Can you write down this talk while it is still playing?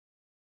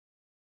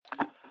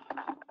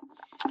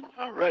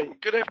All right.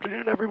 Good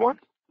afternoon, everyone.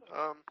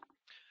 I'd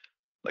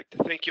like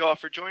to thank you all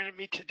for joining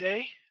me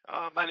today.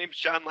 My name is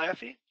John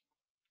Laffey,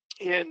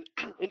 and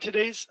in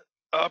today's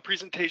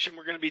presentation,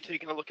 we're going to be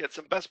taking a look at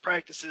some best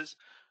practices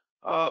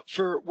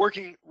for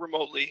working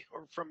remotely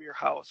or from your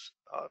house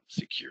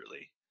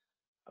securely.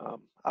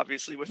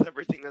 Obviously, with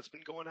everything that's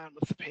been going on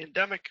with the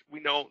pandemic, we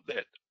know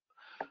that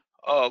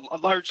a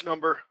large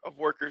number of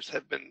workers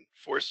have been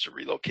forced to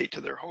relocate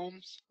to their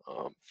homes.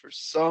 For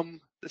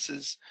some, this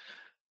is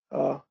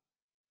uh,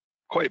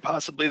 quite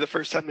possibly the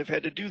first time they've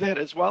had to do that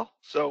as well.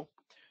 So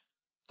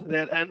to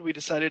that end, we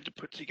decided to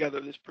put together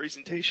this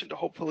presentation to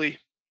hopefully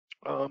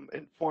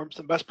inform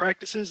some best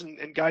practices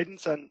and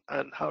guidance on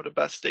how to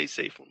best stay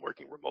safe when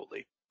working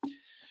remotely.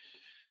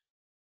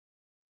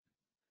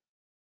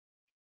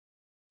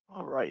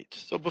 All right,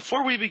 so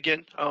before we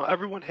begin,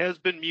 everyone has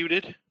been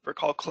muted for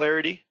call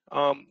clarity.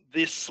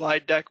 This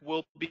slide deck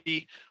will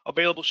be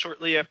available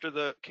shortly after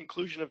the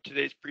conclusion of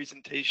today's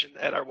presentation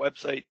at our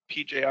website,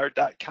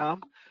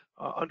 pjr.com.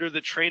 Under the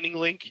training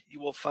link,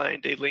 you will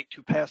find a link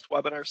to past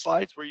webinar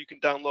slides where you can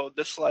download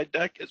this slide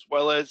deck as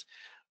well as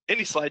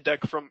any slide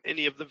deck from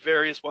any of the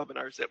various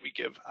webinars that we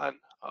give on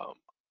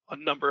a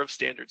number of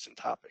standards and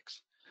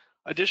topics.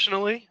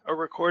 Additionally, a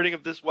recording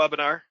of this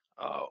webinar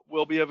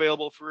will be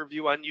available for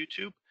review on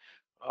YouTube.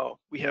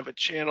 We have a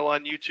channel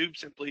on YouTube.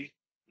 Simply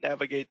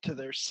navigate to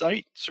their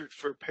site, search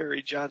for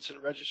Perry Johnson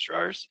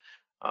Registrars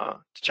to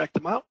check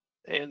them out,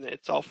 and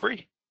it's all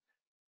free.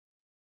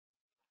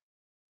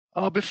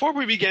 Before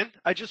we begin,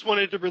 I just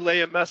wanted to relay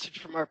a message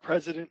from our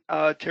president,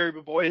 Terry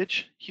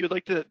Boboyage. He would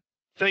like to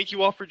thank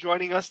you all for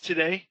joining us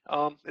today.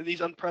 In these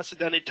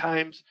unprecedented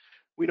times,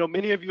 we know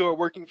many of you are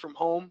working from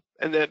home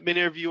and that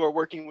many of you are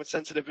working with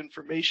sensitive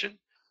information.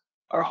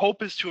 Our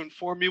hope is to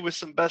inform you with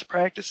some best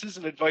practices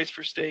and advice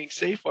for staying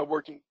safe while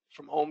working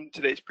from home in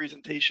today's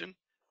presentation.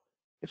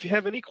 If you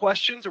have any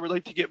questions or would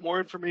like to get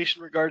more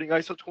information regarding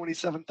ISO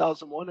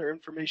 27001 or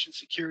information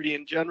security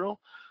in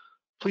general,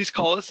 please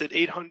call us at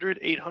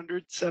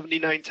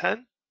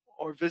 800-800-7910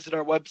 or visit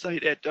our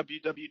website at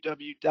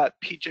www.pjr.com.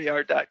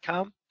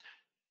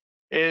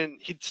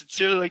 And he'd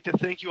sincerely like to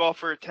thank you all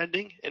for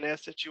attending and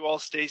ask that you all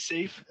stay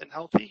safe and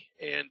healthy.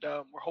 And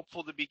we're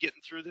hopeful to be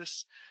getting through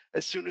this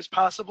as soon as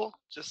possible,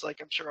 just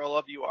like I'm sure all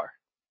of you are.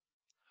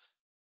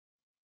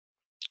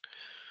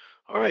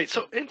 All right,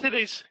 so in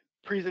today's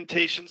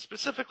presentation,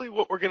 specifically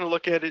what we're going to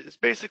look at is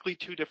basically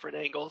two different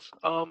angles.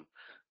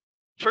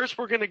 First,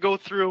 we're going to go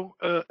through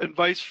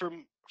advice for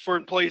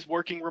employees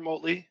working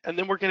remotely, and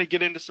then we're going to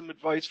get into some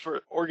advice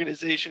for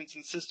organizations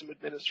and system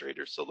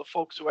administrators, so the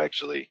folks who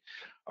actually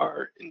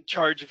are in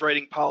charge of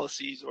writing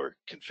policies or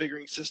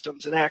configuring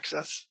systems and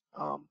access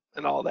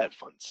and all that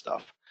fun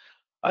stuff.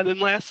 And then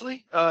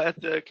lastly,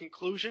 at the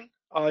conclusion,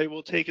 I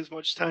will take as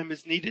much time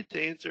as needed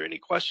to answer any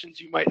questions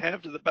you might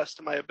have to the best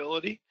of my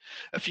ability.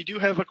 If you do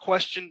have a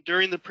question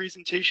during the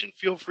presentation,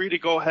 feel free to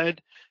go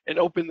ahead and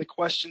open the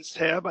questions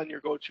tab on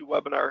your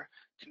GoToWebinar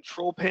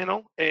control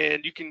panel,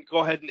 and you can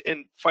go ahead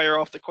and fire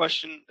off the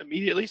question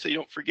immediately so you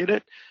don't forget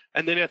it.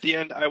 And then at the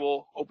end, I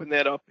will open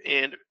that up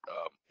and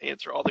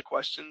answer all the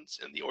questions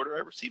in the order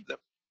I received them.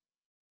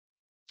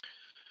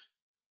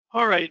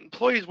 All right,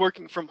 employees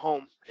working from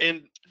home.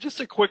 And just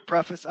a quick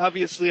preface,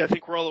 obviously, I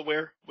think we're all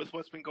aware with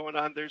what's been going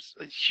on, there's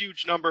a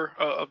huge number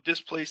of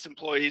displaced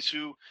employees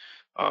who,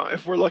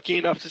 if we're lucky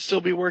enough to still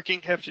be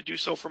working, have to do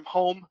so from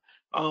home.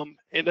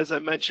 And as I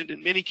mentioned,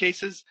 in many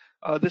cases,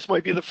 this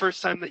might be the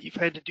first time that you've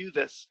had to do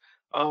this.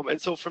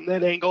 And so from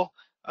that angle,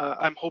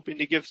 I'm hoping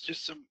to give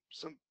just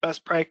some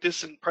best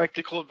practice and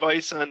practical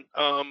advice on,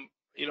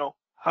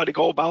 how to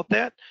go about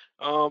that.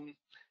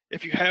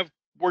 If you have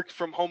worked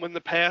from home in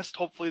the past,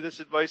 hopefully this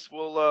advice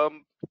will,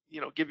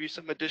 give you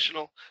some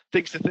additional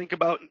things to think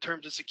about in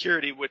terms of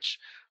security, which,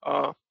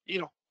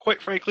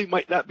 quite frankly,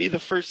 might not be the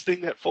first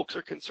thing that folks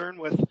are concerned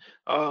with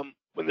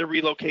when they're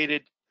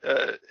relocated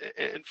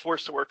and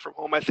forced to work from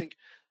home. I think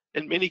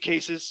in many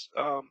cases,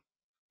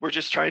 we're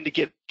just trying to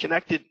get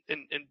connected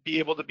and be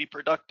able to be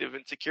productive,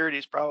 and security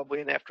is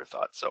probably an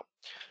afterthought. So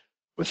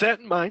with that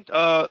in mind,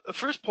 the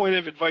first point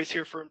of advice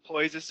here for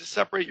employees is to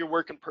separate your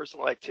work and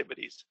personal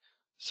activities.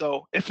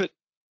 So if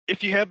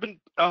you have been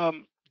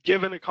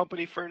given a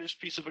company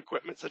furnished piece of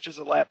equipment, such as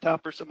a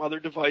laptop or some other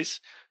device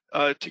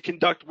to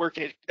conduct work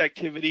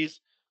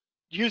activities,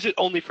 use it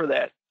only for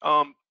that.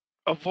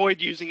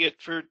 Avoid using it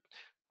for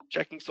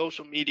checking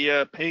social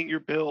media, paying your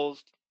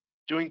bills,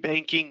 doing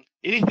banking,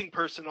 anything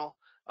personal.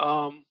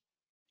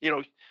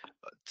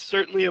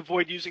 Certainly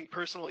avoid using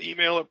personal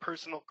email or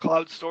personal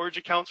cloud storage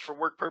accounts for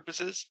work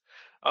purposes.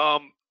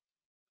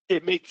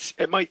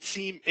 It might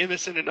seem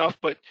innocent enough,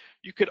 but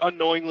you could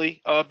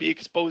unknowingly be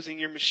exposing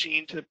your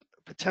machine to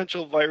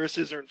potential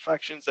viruses or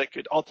infections that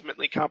could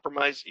ultimately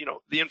compromise,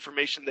 the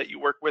information that you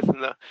work with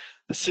and the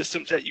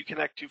systems that you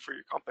connect to for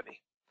your company.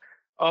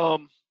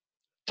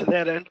 To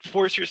that end,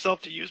 force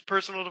yourself to use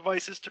personal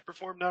devices to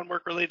perform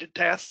non-work related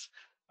tasks.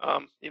 I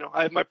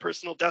have my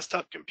personal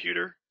desktop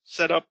computer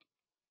set up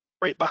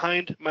right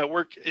behind my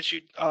work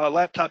issued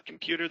laptop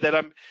computer that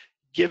I'm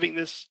giving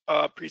this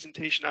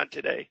presentation on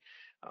today.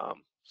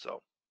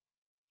 So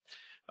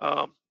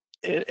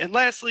And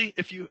lastly,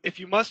 if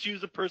you must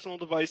use a personal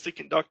device to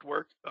conduct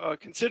work,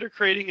 consider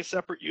creating a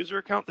separate user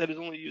account that is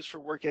only used for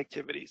work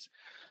activities.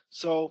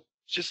 So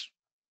just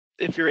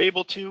if you're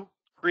able to,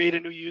 create a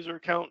new user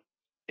account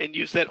and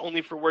use that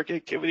only for work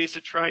activities to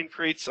try and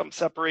create some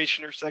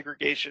separation or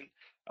segregation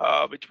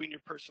between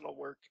your personal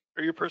work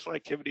or your personal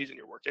activities and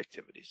your work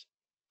activities.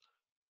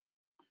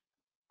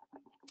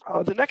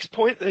 The next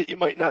point that you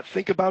might not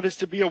think about is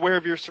to be aware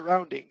of your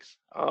surroundings.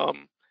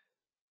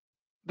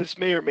 This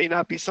may or may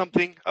not be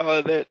something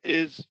that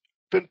is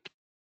been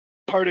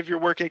part of your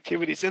work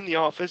activities in the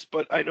office,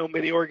 but I know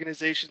many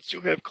organizations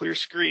do have clear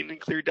screen and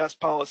clear desk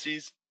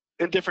policies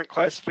and different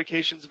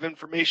classifications of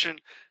information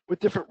with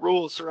different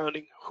rules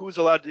surrounding who's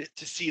allowed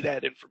to see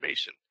that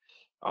information.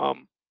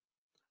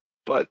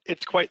 But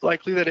it's quite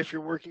likely that if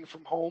you're working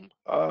from home,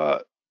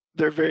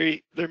 there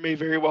may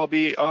very well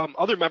be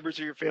other members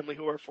of your family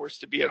who are forced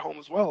to be at home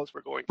as well as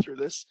we're going through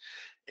this.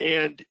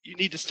 And you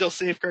need to still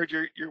safeguard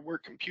your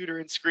work computer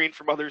and screen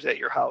from others at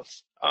your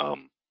house.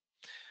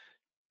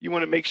 You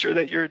want to make sure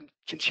that you're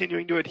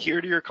continuing to adhere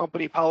to your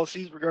company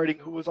policies regarding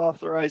who is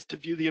authorized to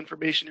view the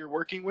information you're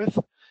working with.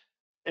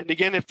 And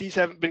again, if these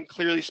haven't been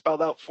clearly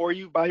spelled out for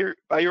you by your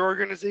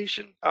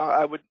organization,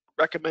 I would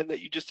recommend that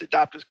you just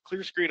adopt a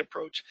clear screen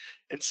approach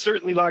and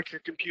certainly lock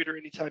your computer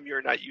anytime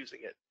you're not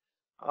using it.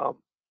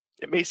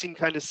 It may seem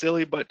kind of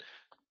silly, but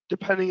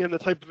depending on the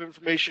type of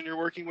information you're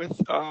working with,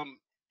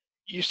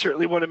 you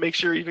certainly want to make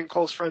sure even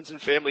close friends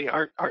and family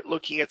aren't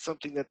looking at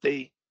something that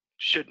they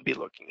shouldn't be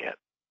looking at.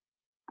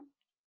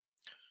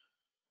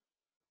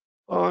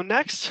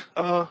 Next,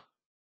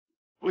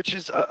 which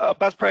is a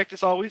best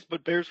practice always,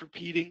 but bears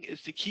repeating,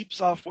 is to keep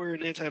software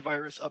and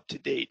antivirus up to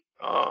date.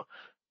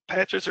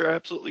 Patches are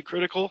absolutely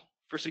critical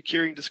for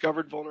securing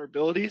discovered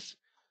vulnerabilities.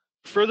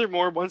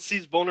 Furthermore, once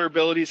these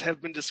vulnerabilities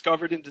have been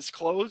discovered and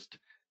disclosed,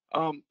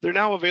 they're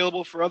now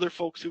available for other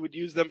folks who would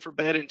use them for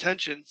bad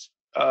intentions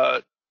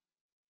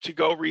to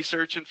go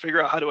research and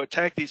figure out how to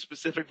attack these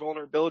specific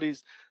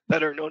vulnerabilities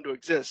that are known to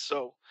exist.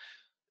 So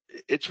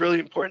it's really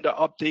important to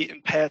update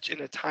and patch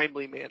in a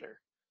timely manner.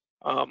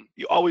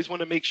 You always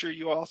want to make sure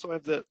you also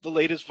have the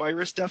latest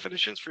virus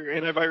definitions for your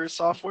antivirus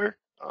software.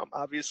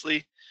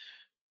 Obviously,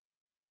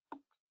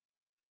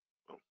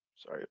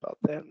 sorry about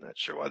that. I'm not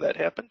sure why that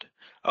happened.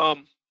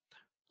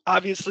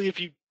 Obviously, if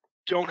you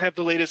don't have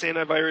the latest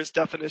antivirus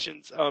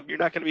definitions, you're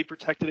not going to be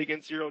protected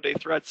against zero-day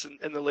threats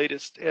and the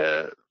latest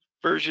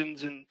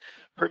versions and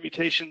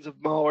permutations of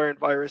malware and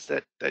virus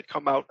that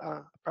come out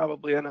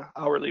probably on an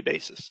hourly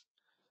basis.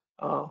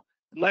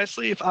 And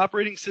lastly, if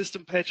operating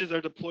system patches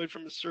are deployed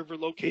from a server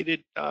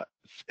located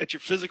at your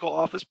physical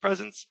office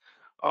presence,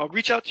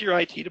 reach out to your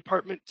IT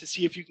department to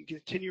see if you can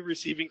continue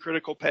receiving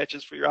critical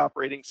patches for your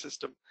operating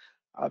system.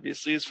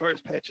 Obviously, as far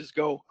as patches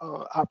go,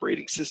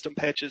 operating system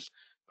patches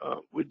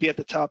would be at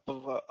the top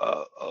of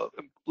a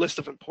list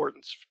of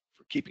importance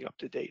for keeping up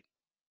to date.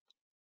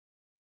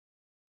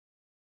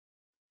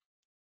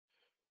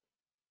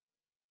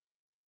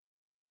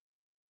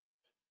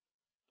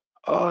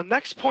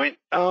 Next point,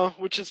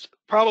 which is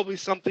probably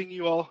something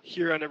you all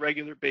hear on a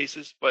regular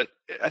basis, but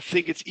I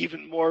think it's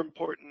even more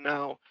important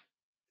now,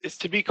 is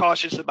to be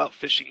cautious about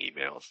phishing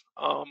emails.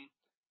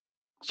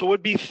 So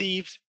would-be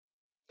thieves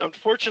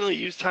unfortunately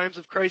use times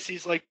of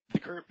crises like the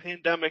current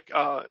pandemic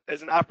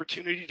as an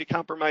opportunity to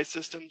compromise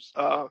systems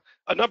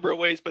a number of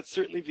ways, but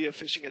certainly via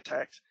phishing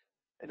attacks.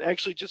 And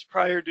actually, just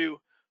prior to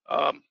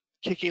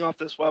kicking off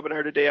this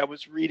webinar today, I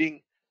was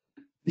reading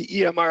the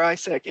EMR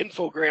ISAC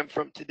infogram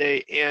from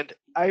today, and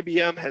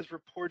IBM has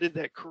reported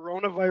that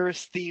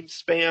coronavirus-themed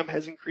spam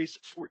has increased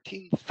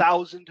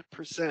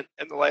 14,000%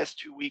 in the last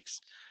 2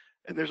 weeks.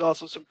 And there's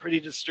also some pretty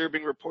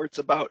disturbing reports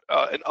about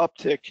an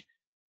uptick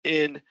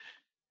in,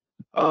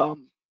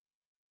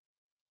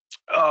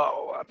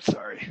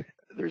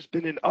 there's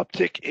been an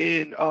uptick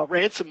in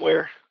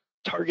ransomware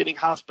targeting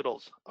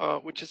hospitals,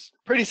 which is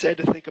pretty sad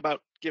to think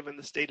about given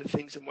the state of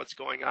things and what's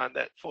going on,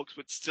 that folks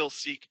would still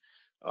seek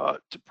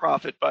to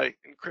profit by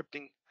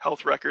encrypting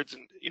health records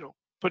and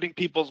putting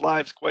people's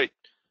lives quite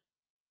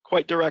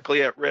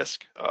directly at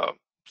risk.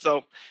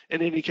 So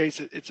in any case,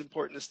 it's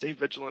important to stay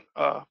vigilant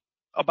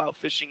about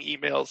phishing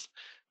emails,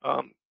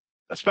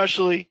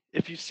 especially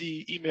if you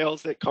see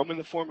emails that come in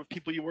the form of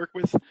people you work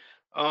with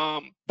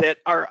that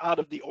are out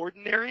of the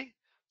ordinary.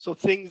 So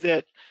things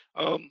that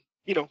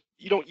you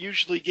don't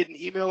usually get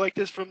an email like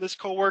this from this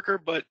coworker,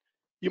 but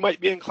you might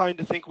be inclined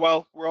to think,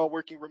 well, we're all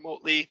working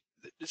remotely.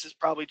 This is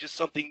probably just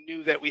something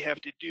new that we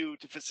have to do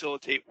to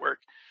facilitate work.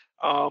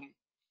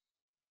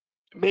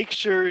 Make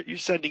sure you're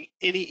sending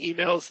any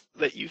emails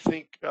that you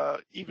think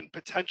even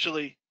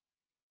potentially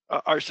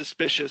are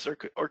suspicious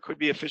or could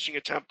be a phishing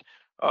attempt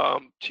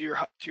to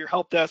your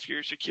help desk or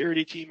your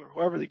security team or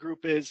whoever the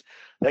group is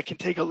that can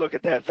take a look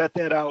at that, vet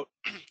that out,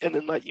 and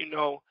then let you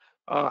know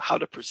how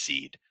to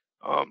proceed.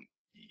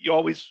 You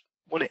always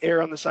want to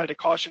err on the side of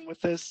caution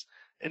with this.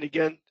 And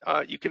again,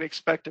 you can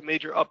expect a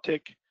major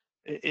uptick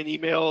in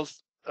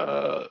emails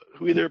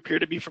who either appear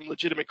to be from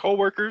legitimate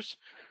coworkers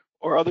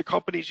or other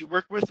companies you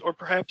work with, or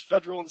perhaps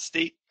federal and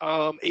state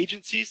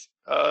agencies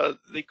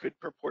They could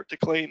purport to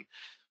claim,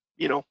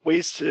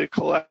 ways to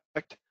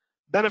collect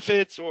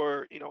benefits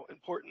or,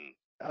 important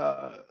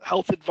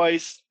health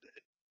advice.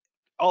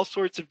 All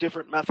sorts of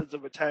different methods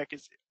of attack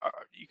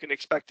you can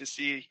expect to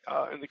see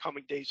in the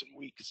coming days and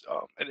weeks,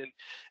 and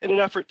in an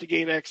effort to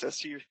gain access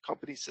to your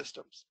company's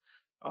systems.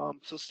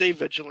 So stay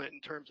vigilant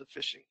in terms of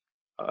phishing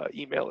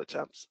email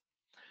attempts.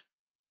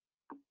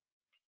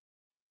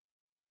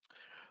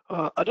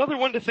 Another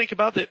one to think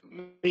about that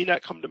may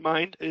not come to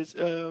mind is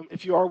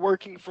if you are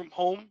working from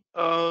home,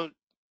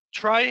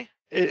 try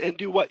and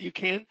do what you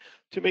can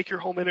to make your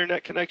home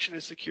internet connection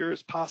as secure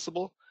as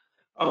possible.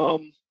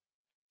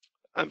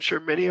 I'm sure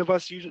many of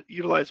us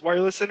utilize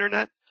wireless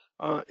internet.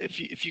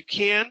 If you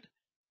can,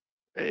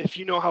 if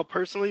you know how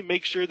personally,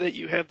 make sure that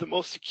you have the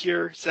most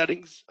secure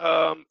settings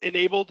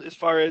enabled as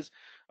far as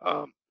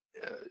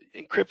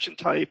encryption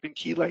type and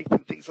key length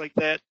and things like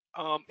that.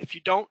 If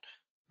you don't,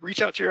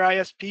 reach out to your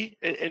ISP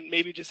and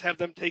maybe just have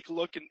them take a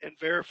look and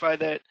verify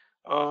that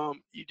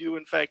you do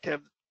in fact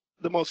have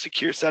the most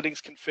secure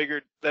settings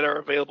configured that are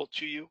available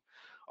to you.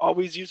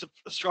 Always use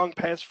a strong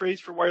passphrase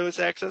for wireless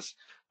access.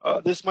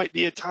 This might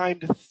be a time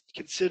to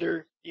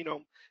consider,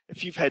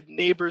 if you've had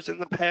neighbors in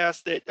the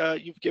past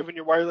that you've given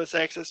your wireless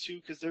access to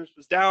because theirs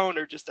was down,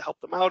 or just to help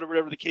them out, or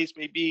whatever the case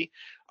may be.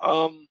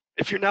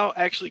 If you're now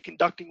actually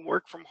conducting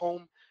work from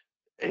home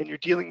and you're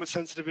dealing with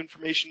sensitive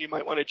information, you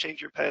might want to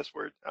change your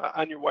password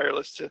on your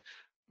wireless to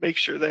make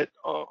sure that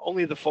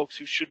only the folks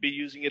who should be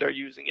using it are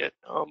using it.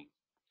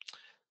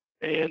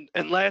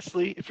 And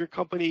lastly, if your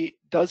company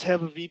does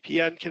have a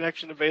VPN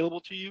connection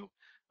available to you,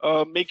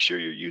 make sure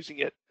you're using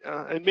it.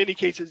 In many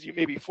cases, you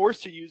may be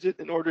forced to use it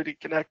in order to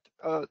connect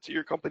to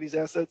your company's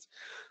assets,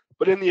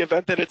 but in the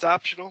event that it's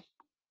optional,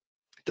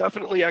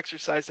 definitely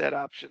exercise that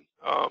option.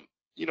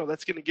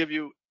 That's going to give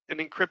you an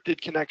encrypted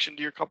connection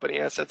to your company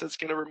assets. That's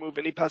going to remove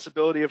any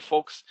possibility of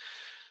folks,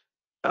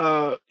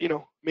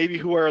 maybe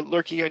who are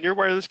lurking on your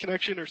wireless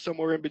connection or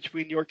somewhere in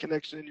between your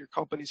connection and your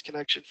company's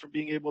connection, from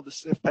being able to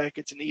sniff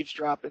packets and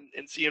eavesdrop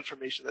and see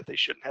information that they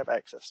shouldn't have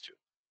access to.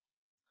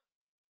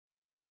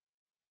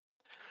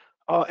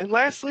 And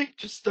lastly,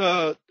 just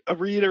a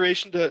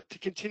reiteration to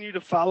continue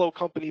to follow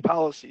company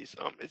policies.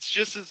 It's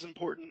just as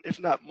important, if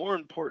not more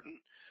important,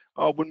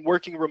 when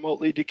working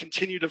remotely, to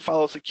continue to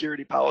follow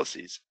security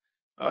policies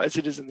as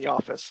it is in the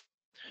office.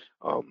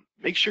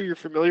 Make sure you're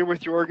familiar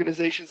with your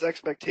organization's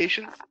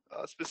expectations,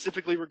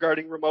 specifically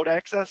regarding remote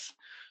access,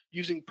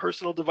 using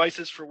personal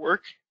devices for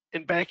work,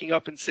 and backing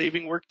up and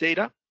saving work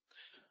data.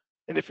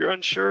 And if you're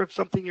unsure if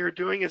something you're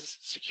doing is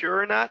secure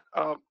or not,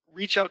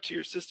 reach out to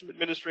your system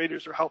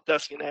administrators or help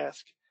desk and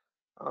ask.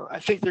 I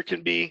think there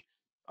can be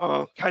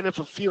kind of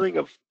a feeling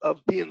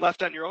of being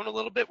left on your own a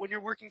little bit when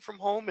you're working from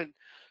home, and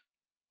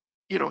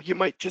you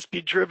might just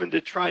be driven to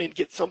try and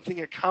get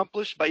something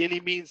accomplished by any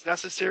means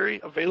necessary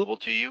available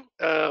to you,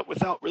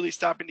 without really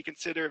stopping to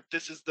consider if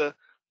this is the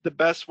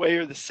best way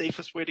or the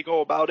safest way to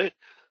go about it.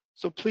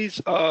 So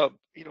please,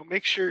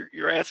 make sure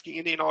you're asking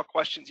any and all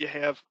questions you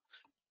have.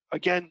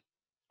 Again,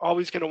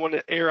 always going to want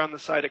to err on the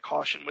side of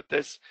caution with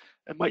this.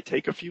 It might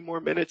take a few more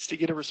minutes to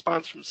get a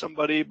response from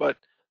somebody, but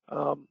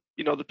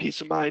the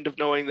peace of mind of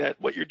knowing that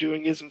what you're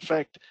doing is in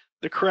fact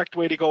the correct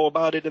way to go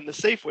about it and the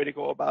safe way to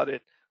go about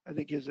it, I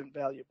think is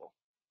invaluable.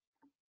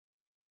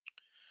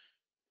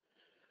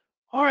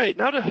 All right,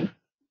 now to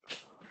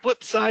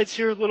flip sides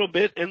here a little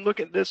bit and look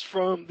at this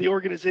from the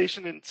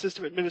organization and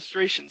system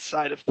administration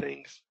side of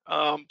things.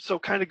 So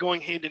kind of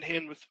going hand in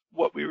hand with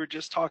what we were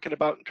just talking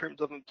about in terms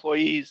of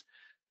employees,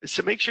 is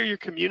to make sure you're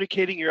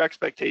communicating your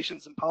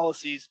expectations and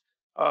policies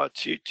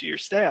to your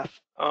staff.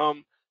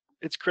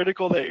 It's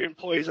critical that your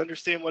employees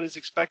understand what is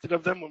expected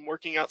of them when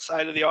working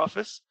outside of the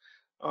office.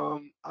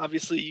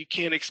 Obviously, you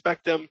can't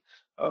expect them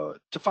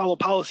to follow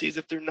policies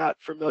if they're not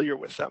familiar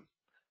with them.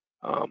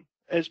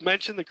 As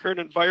mentioned, the current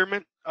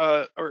environment,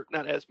 or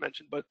not as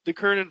mentioned, but the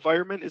current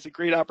environment is a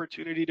great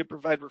opportunity to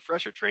provide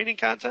refresher training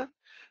content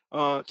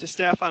to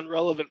staff on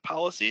relevant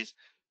policies,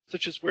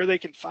 such as where they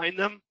can find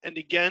them. And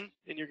again,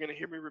 and you're going to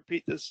hear me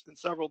repeat this in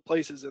several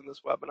places in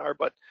this webinar,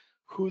 but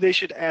who they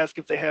should ask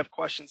if they have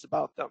questions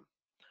about them.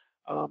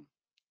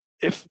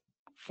 If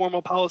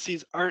formal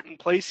policies aren't in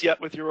place yet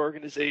with your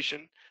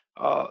organization,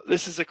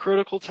 this is a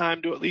critical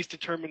time to at least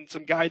determine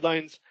some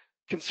guidelines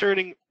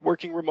concerning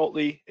working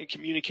remotely and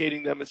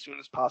communicating them as soon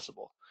as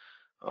possible.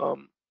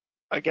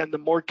 Again, the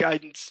more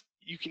guidance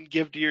you can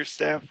give to your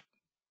staff,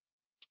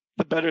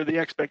 the better the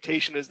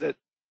expectation is that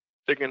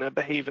they're going to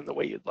behave in the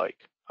way you'd like.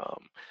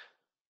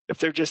 If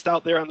they're just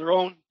out there on their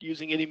own,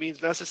 using any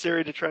means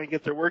necessary to try and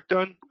get their work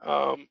done,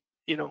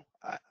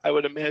 I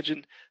would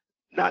imagine,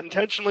 not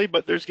intentionally,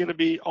 but there's going to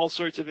be all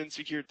sorts of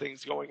insecure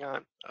things going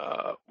on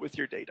with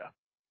your data.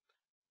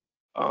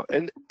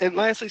 And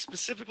lastly,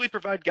 specifically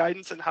provide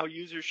guidance on how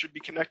users should be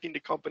connecting to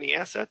company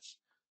assets,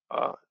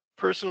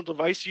 personal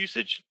device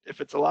usage, if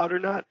it's allowed or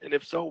not, and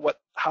if so,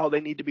 how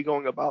they need to be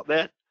going about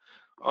that,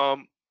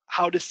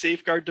 how to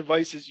safeguard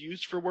devices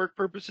used for work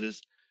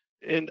purposes,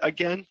 and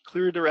again,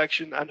 clear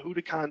direction on who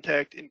to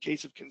contact in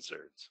case of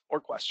concerns or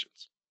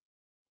questions.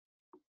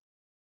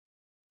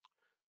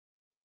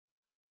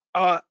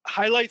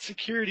 Highlight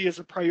security as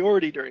a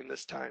priority during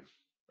this time.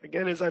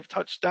 Again, as I've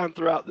touched on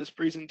throughout this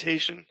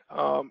presentation,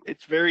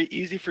 it's very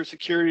easy for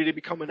security to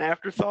become an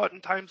afterthought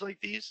in times like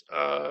these.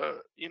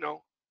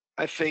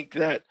 I think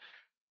that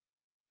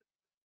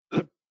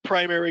the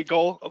primary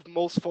goal of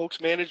most folks,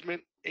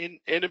 management and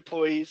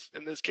employees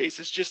in this case,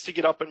 is just to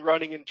get up and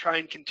running and try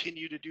and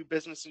continue to do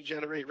business and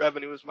generate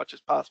revenue as much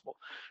as possible,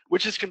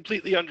 which is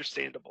completely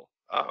understandable.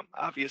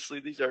 Obviously,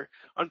 these are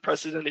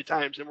unprecedented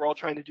times, and we're all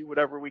trying to do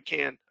whatever we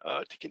can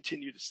to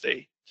continue to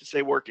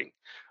stay working.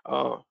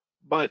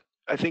 But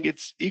I think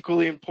it's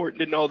equally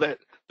important to know that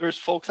there's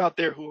folks out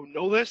there who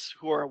know this,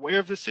 who are aware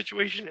of this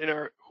situation,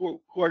 and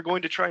who are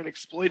going to try and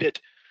exploit it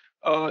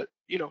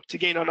to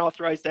gain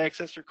unauthorized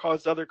access or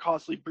cause other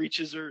costly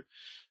breaches or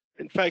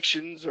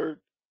infections or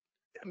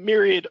a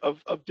myriad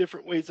of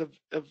different ways of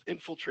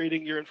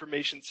infiltrating your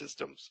information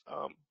systems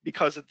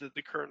because of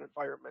the current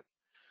environment.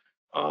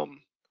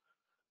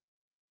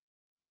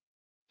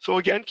 So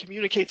again,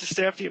 communicate to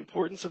staff the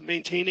importance of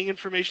maintaining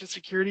information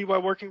security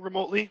while working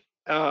remotely,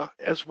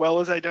 as well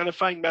as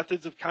identifying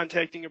methods of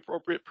contacting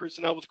appropriate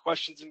personnel with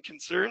questions and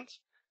concerns.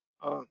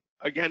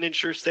 Again,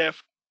 ensure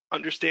staff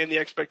understand the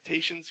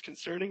expectations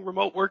concerning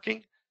remote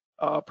working,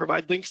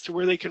 provide links to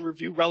where they can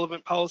review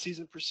relevant policies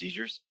and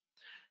procedures,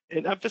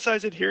 and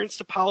emphasize adherence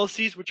to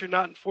policies which are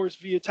not enforced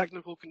via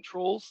technical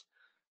controls,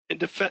 and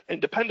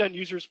depend on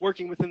users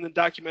working within the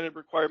documented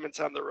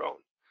requirements on their own.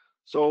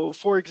 So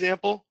for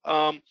example,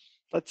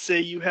 let's say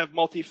you have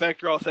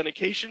multi-factor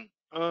authentication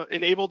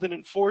enabled and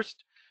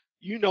enforced.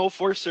 You know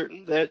for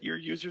certain that your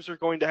users are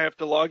going to have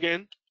to log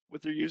in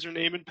with their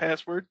username and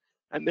password,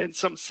 and then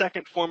some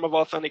second form of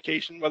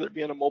authentication, whether it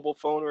be on a mobile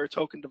phone or a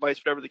token device,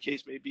 whatever the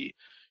case may be.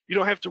 You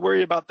don't have to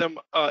worry about them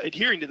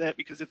adhering to that,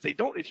 because if they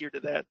don't adhere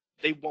to that,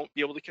 they won't be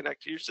able to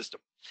connect to your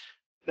system.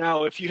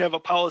 Now, if you have a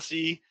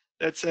policy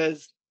that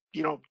says,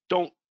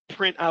 don't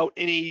print out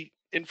any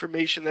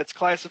information that's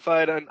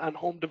classified on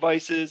home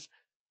devices,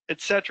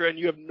 etc., and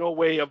you have no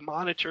way of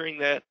monitoring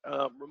that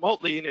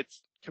remotely, and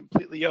it's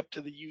completely up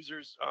to the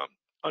users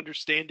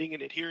understanding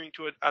and adhering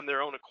to it on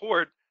their own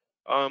accord,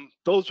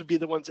 those would be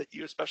the ones that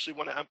you especially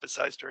want to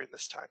emphasize during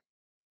this time.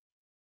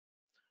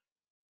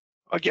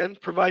 Again,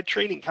 provide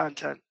training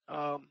content.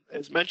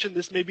 As mentioned,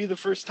 this may be the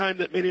first time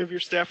that many of your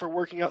staff are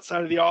working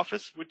outside of the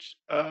office, which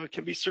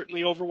can be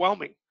certainly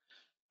overwhelming.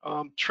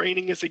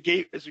 Training is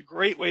a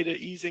great way to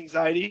ease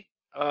anxiety,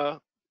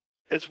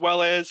 as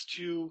well as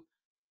to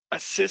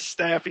assist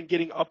staff in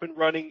getting up and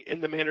running in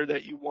the manner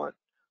that you want.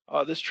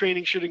 This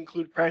training should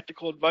include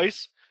practical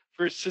advice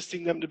for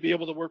assisting them to be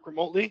able to work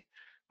remotely,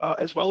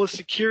 as well as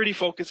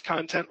security-focused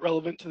content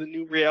relevant to the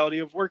new reality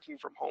of working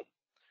from home.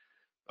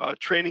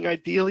 Training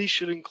ideally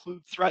should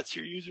include threats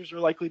your users are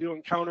likely to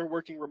encounter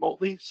working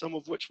remotely, some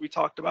of which we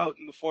talked about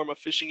in the form of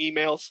phishing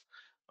emails.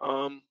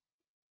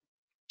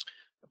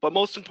 But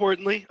most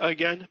importantly,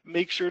 again,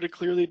 make sure to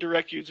clearly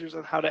direct users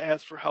on how to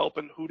ask for help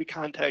and who to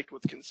contact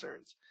with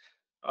concerns.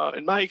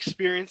 In my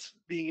experience,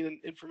 being an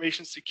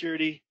information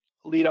security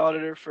lead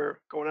auditor for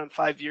going on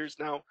 5 years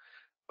now,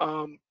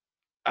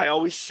 I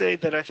always say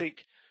that I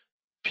think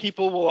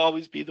people will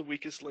always be the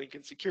weakest link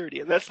in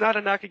security. And that's not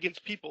a knock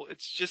against people.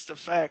 It's just a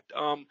fact.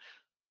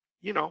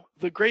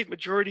 The great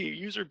majority of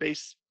user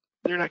base,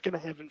 they're not going to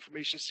have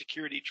information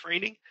security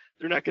training.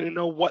 They're not going to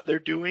know what they're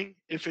doing,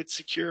 if it's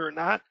secure or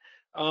not.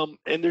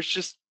 And there's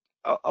just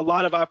a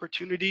lot of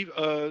opportunity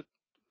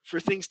for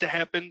things to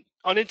happen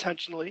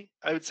unintentionally,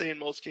 I would say in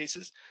most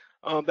cases,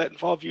 that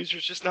involve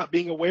users just not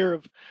being aware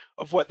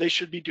of what they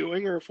should be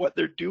doing, or if what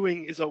they're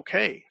doing is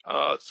okay.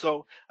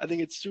 So I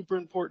think it's super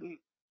important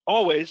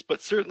always,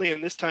 but certainly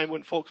in this time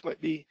when folks might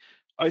be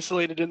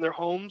isolated in their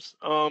homes,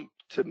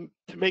 to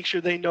make sure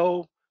they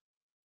know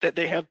that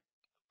they have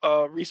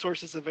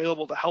resources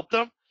available to help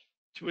them,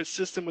 to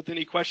assist them with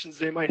any questions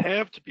they might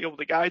have, to be able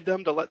to guide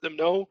them, to let them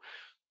know,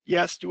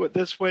 yes, do it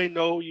this way,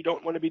 no, you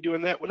don't want to be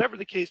doing that, whatever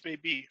the case may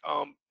be,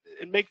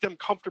 and make them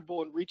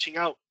comfortable in reaching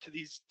out to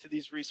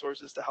these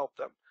resources to help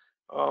them.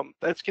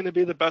 That's going to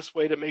be the best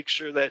way to make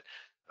sure that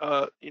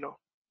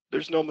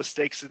there's no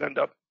mistakes that end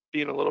up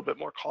being a little bit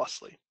more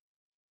costly.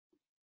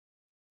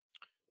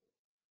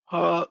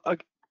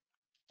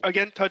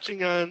 Again,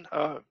 touching on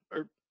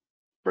or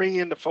bringing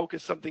into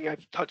focus something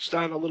I've touched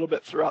on a little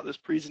bit throughout this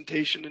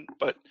presentation,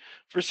 but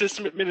for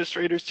system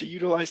administrators to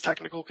utilize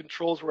technical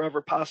controls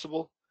wherever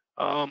possible.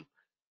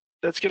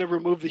 That's going to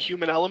remove the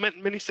human element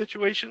in many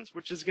situations,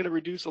 which is going to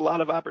reduce a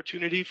lot of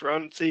opportunity for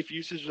unsafe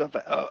usage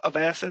of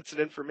assets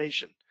and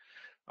information.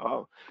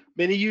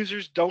 Many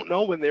users don't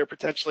know when they're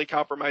potentially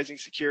compromising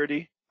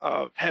security.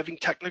 Having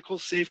technical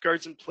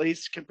safeguards in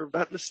place can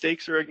prevent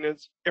mistakes or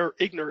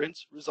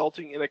ignorance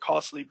resulting in a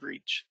costly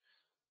breach.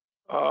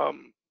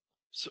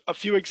 So a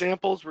few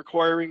examples: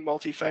 requiring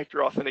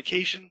multi-factor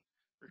authentication,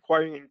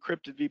 requiring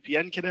encrypted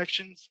VPN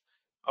connections,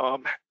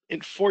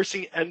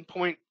 enforcing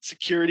endpoint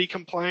security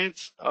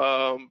compliance,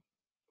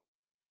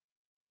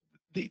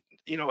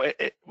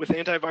 with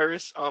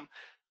antivirus.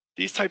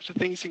 These types of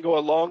things can go a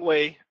long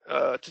way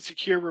to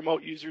secure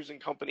remote users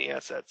and company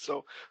assets.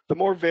 So the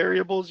more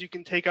variables you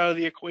can take out of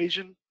the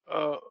equation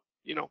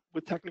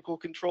with technical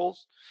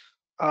controls,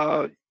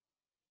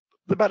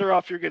 the better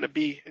off you're going to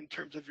be in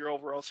terms of your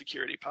overall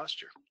security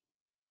posture.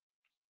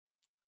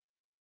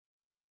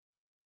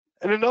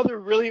 And another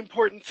really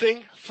important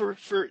thing for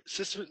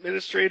system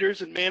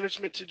administrators and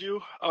management to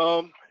do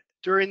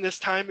during this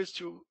time is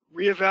to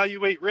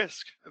reevaluate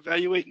risk,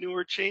 evaluate new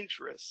or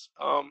changed risks.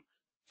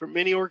 For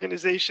many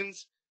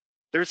organizations,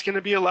 there's going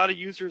to be a lot of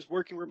users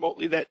working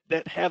remotely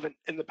that haven't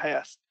in the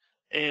past,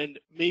 and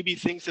maybe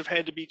things have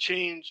had to be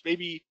changed.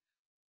 Maybe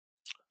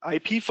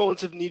IP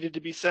phones have needed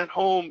to be sent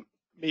home.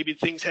 Maybe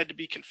things had to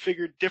be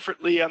configured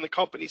differently on the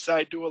company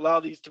side to allow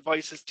these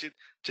devices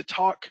to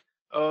talk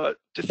to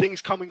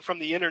things coming from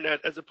the internet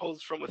as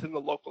opposed from within the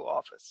local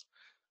office.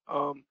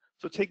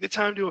 So take the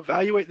time to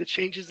evaluate the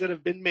changes that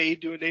have been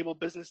made to enable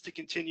business to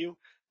continue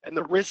and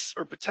the risks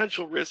or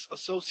potential risks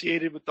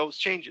associated with those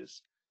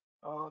changes.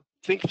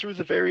 Think through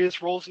the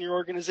various roles in your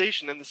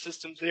organization and the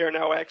systems they are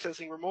now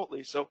accessing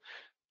remotely. So,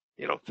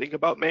 think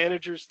about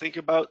managers, think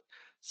about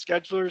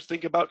schedulers,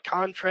 think about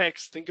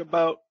contracts, think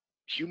about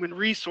human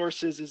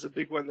resources is a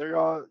big one. They're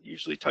all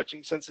usually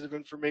touching sensitive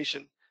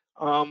information.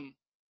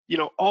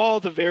 All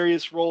the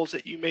various roles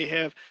that you may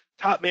have,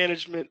 top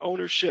management,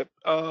 ownership,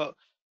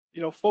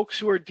 folks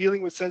who are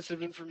dealing with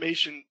sensitive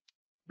information,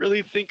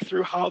 really think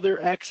through how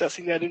they're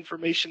accessing that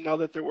information now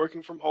that they're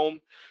working from home.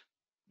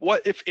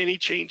 What, if any,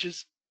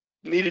 changes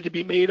needed to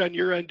be made on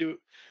your end to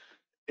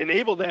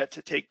enable that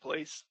to take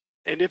place?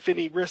 And if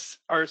any risks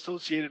are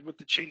associated with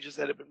the changes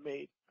that have been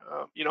made.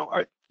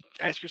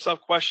 Ask yourself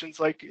questions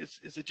like, is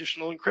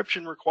additional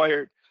encryption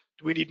required?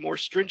 Do we need more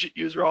stringent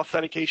user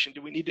authentication?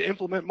 Do we need to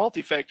implement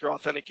multi-factor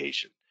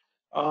authentication?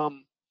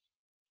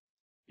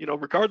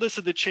 Regardless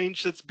of the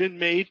change that's been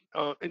made,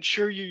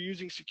 ensure you're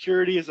using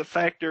security as a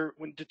factor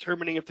when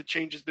determining if the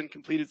change has been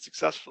completed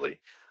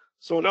successfully.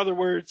 So in other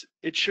words,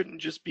 it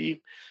shouldn't just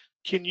be,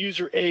 can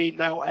user A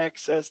now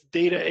access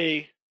data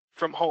A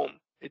from home?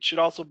 It should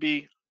also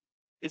be,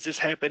 is this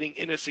happening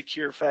in a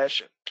secure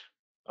fashion?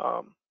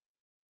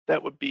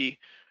 That would be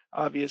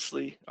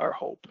obviously our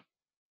hope.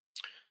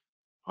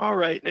 All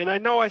right, and I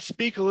know I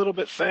speak a little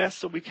bit fast,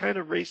 so we kind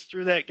of race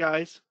through that,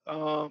 guys.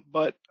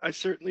 But I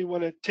certainly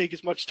want to take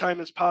as much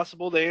time as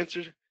possible to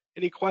answer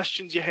any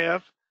questions you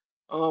have.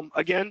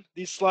 Again,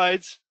 these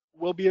slides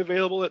will be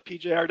available at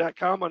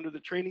pjr.com under the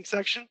training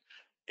section,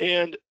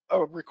 and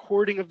a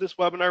recording of this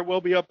webinar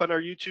will be up on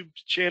our YouTube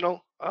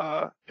channel,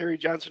 Perry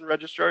Johnson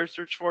Registrars.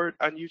 Search for it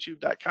on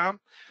youtube.com.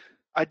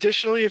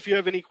 Additionally, if you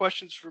have any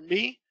questions for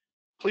me,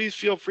 please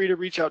feel free to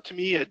reach out to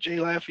me at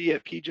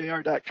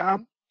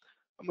jlaffey@pjr.com.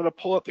 I'm going to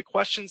pull up the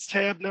questions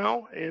tab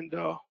now and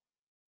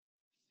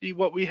see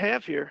what we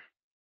have here.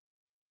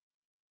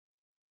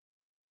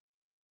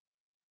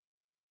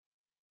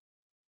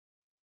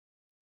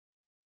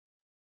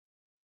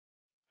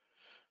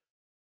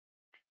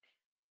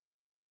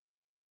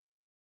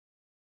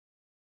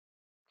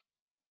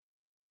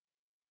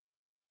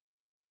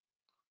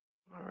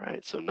 All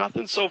right, so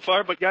nothing so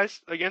far, but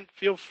guys, again,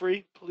 feel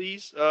free,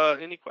 please.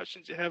 Any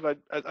questions you have,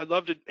 I'd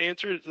love to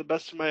answer it to the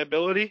best of my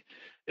ability.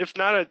 If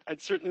not,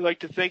 I'd certainly like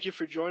to thank you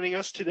for joining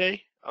us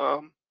today,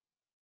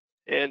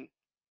 and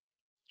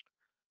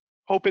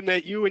hoping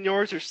that you and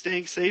yours are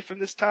staying safe in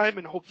this time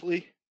and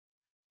hopefully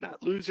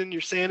not losing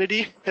your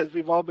sanity, as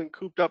we've all been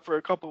cooped up for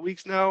a couple of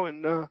weeks now.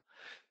 And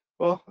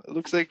well, it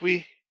looks like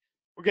we're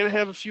going to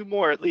have a few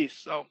more at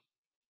least. So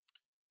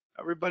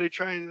everybody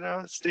trying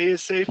to stay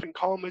as safe and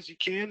calm as you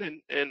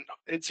can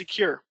and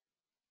secure.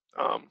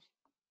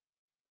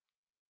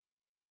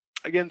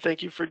 Again,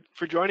 thank you for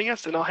joining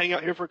us, and I'll hang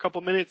out here for a couple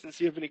minutes and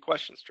see if any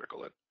questions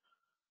trickle in.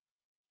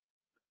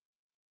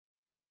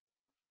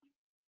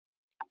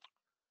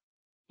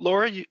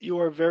 Laura, you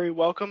are very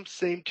welcome.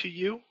 Same to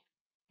you.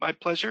 My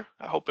pleasure.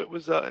 I hope it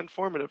was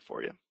informative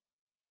for you.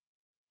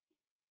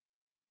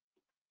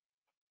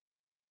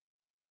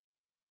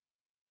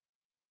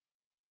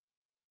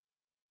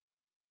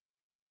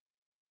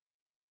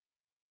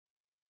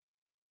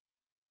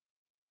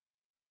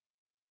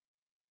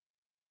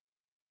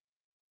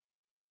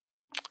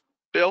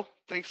 Bill,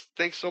 thanks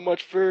so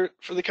much for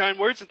the kind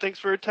words, and thanks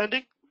for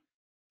attending.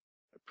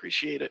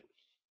 Appreciate it.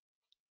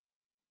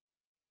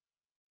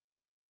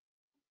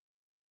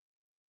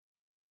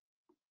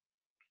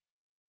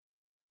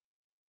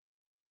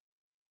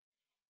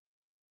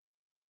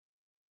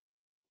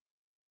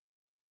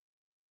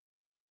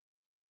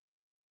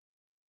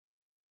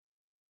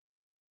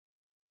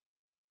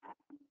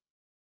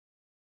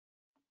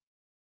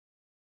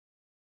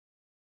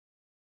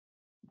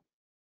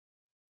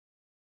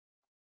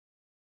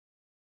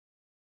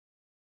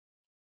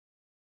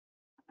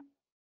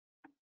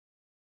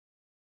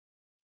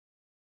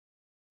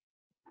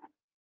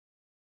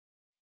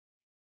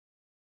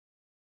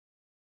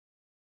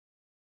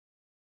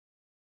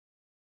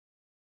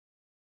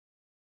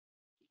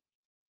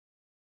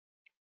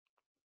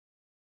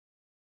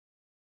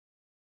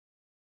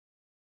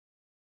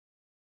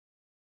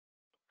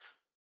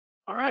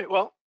 All right,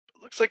 well,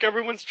 looks like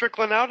everyone's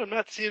trickling out. I'm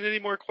not seeing any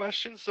more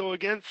questions. So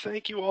again,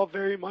 thank you all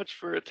very much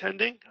for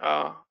attending.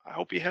 I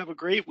hope you have a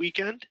great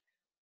weekend.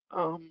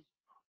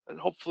 And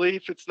hopefully,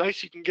 if it's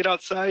nice, you can get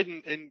outside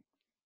and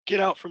get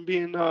out from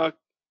being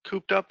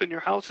cooped up in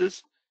your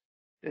houses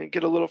and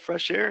get a little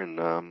fresh air. And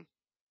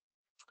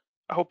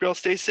I hope you all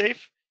stay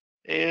safe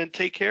and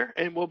take care.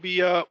 And we'll be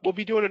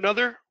doing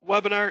another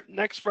webinar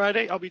next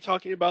Friday. I'll be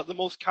talking about the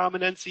most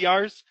common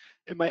NCRs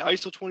in my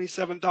ISO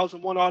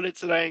 27001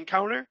 audits that I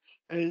encounter,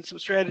 and some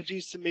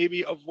strategies to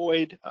maybe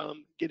avoid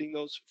getting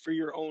those for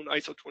your own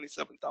ISO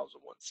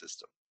 27001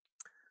 system.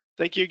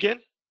 Thank you again.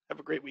 Have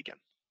a great weekend.